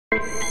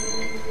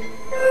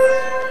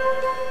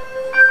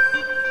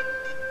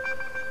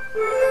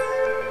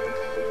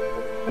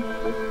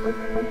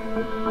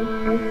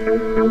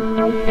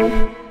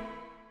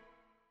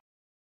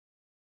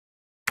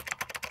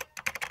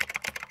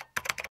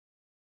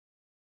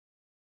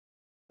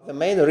The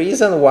main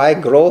reason why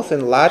growth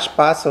in large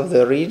parts of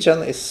the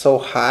region is so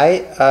high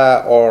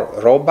or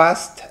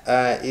robust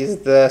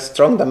is the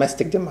strong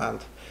domestic demand.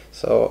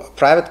 So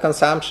private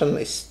consumption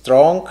is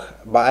strong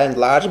by and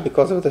large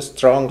because of the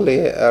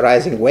strongly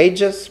rising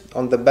wages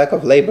on the back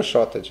of labor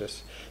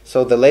shortages.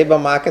 So the labor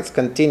markets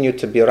continue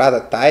to be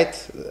rather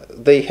tight.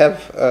 They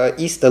have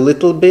eased a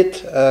little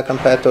bit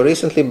compared to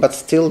recently, but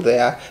still they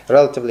are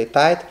relatively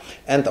tight.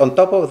 And on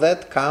top of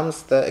that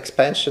comes the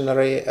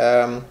expansionary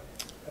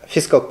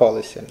fiscal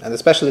policy, and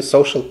especially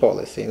social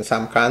policy in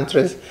some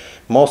countries,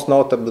 most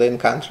notably in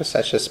countries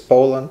such as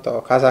Poland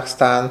or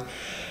Kazakhstan.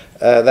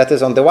 That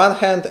is on the one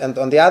hand, and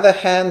on the other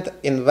hand,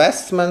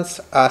 investment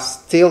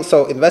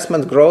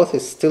growth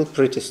is still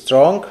pretty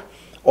strong,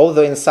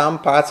 although in some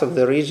parts of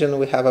the region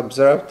we have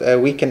observed a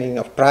weakening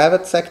of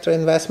private sector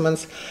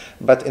investments,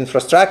 but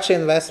infrastructure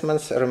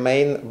investments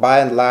remain by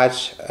and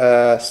large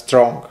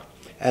strong.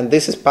 And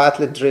this is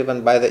partly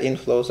driven by the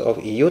inflows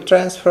of EU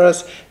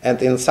transfers, and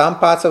in some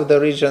parts of the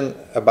region,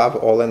 above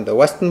all in the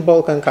Western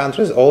Balkan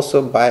countries,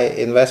 also by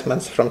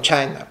investments from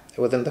China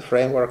within the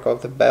framework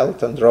of the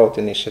Belt and Road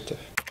Initiative.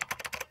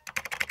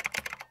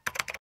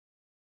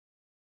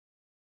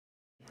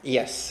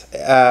 Yes,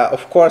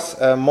 of course,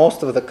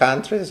 most of the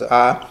countries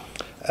are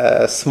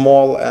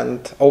small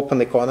and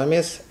open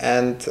economies,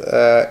 and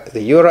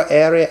the euro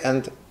area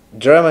and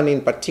Germany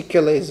in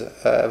particular is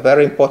a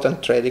very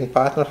important trading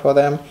partner for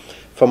them.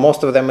 For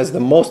most of them is the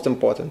most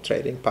important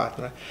trading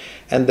partner.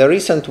 And the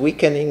recent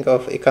weakening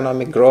of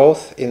economic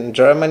growth in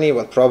Germany,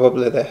 well,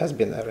 probably there has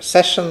been a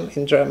recession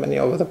in Germany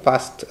over the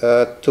past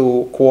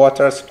 2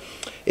 quarters,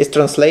 is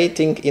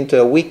translating into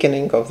a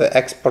weakening of the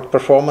export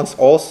performance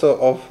also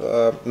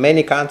of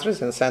many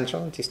countries in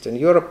Central and Eastern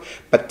Europe,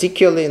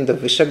 particularly in the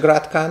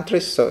Visegrad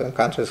countries, so in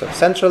countries of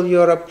Central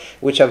Europe,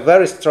 which are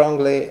very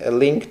strongly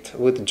linked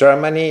with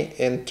Germany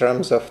in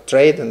terms of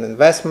trade and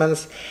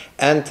investments.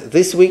 And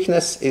this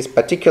weakness is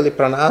particularly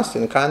pronounced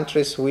in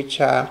countries which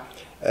are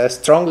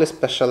strongly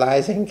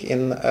specializing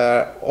in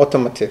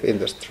automotive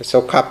industry,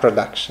 so car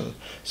production.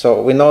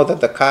 So we know that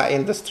the car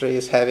industry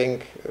is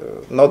having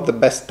not the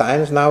best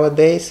times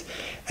nowadays,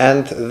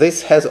 and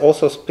this has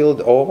also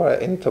spilled over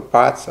into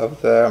parts of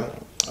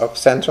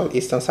Central,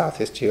 Eastern,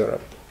 Southeast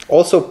Europe.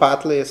 Also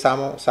partly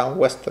some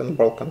Western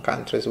Balkan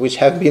countries, which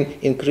have been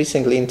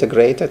increasingly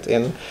integrated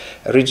in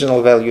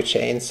regional value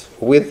chains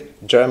with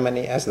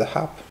Germany as the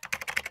hub.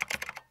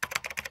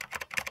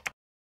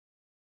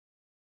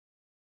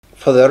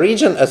 For the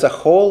region as a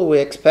whole, we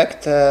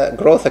expect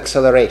growth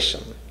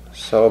acceleration,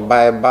 so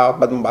by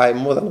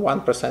more than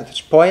 1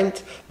 percentage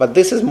point, but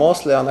this is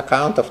mostly on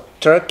account of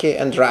Turkey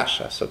and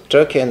Russia. So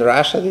Turkey and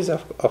Russia, these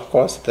are of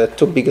course the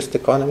 2 biggest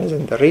economies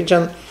in the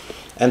region,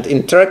 and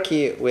in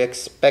Turkey we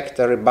expect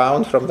a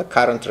rebound from the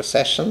current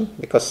recession,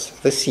 because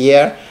this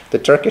year the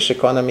Turkish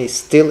economy is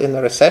still in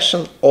a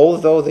recession,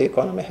 although the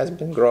economy has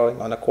been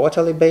growing on a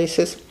quarterly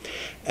basis,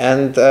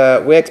 and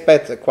we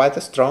expect quite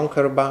a strong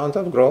rebound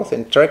of growth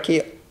in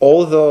Turkey,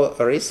 although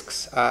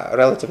risks are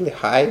relatively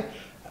high.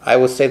 I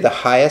would say the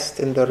highest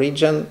in the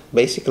region,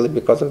 basically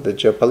because of the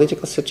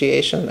geopolitical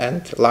situation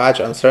and large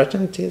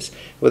uncertainties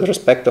with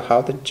respect to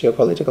how the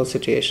geopolitical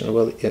situation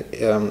will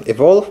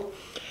evolve.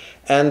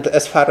 And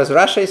as far as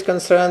Russia is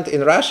concerned,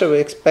 in Russia we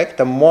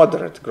expect a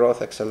moderate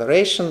growth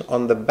acceleration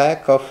on the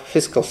back of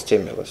fiscal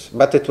stimulus,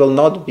 but it will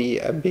not be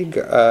a big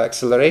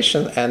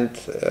acceleration, and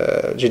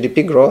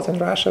GDP growth in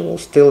Russia will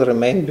still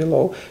remain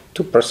below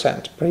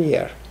 2% per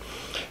year.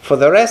 For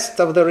the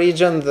rest of the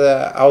region,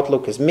 the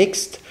outlook is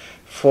mixed.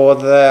 For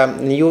the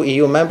new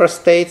EU member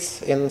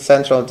states in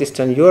Central and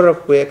Eastern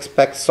Europe, we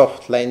expect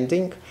soft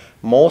landing,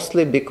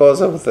 mostly because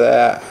of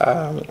the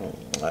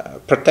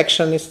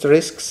protectionist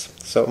risks,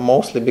 so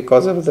mostly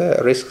because of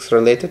the risks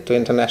related to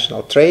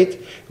international trade,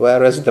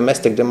 whereas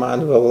domestic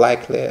demand will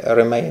likely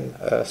remain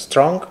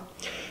strong.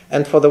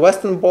 And for the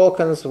Western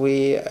Balkans,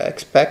 we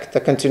expect a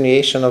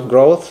continuation of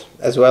growth,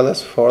 as well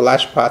as for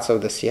large parts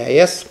of the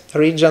CIS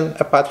region,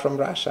 apart from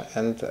Russia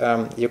and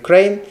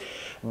Ukraine.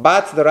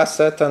 But there are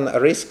certain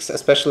risks,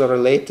 especially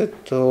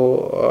related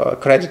to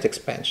credit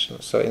expansion.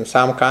 So in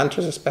some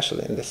countries,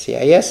 especially in the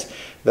CIS,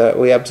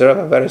 we observe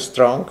a very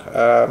strong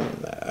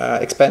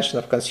expansion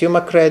of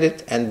consumer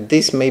credit, and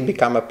this may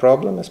become a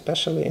problem,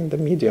 especially in the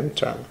medium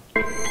term.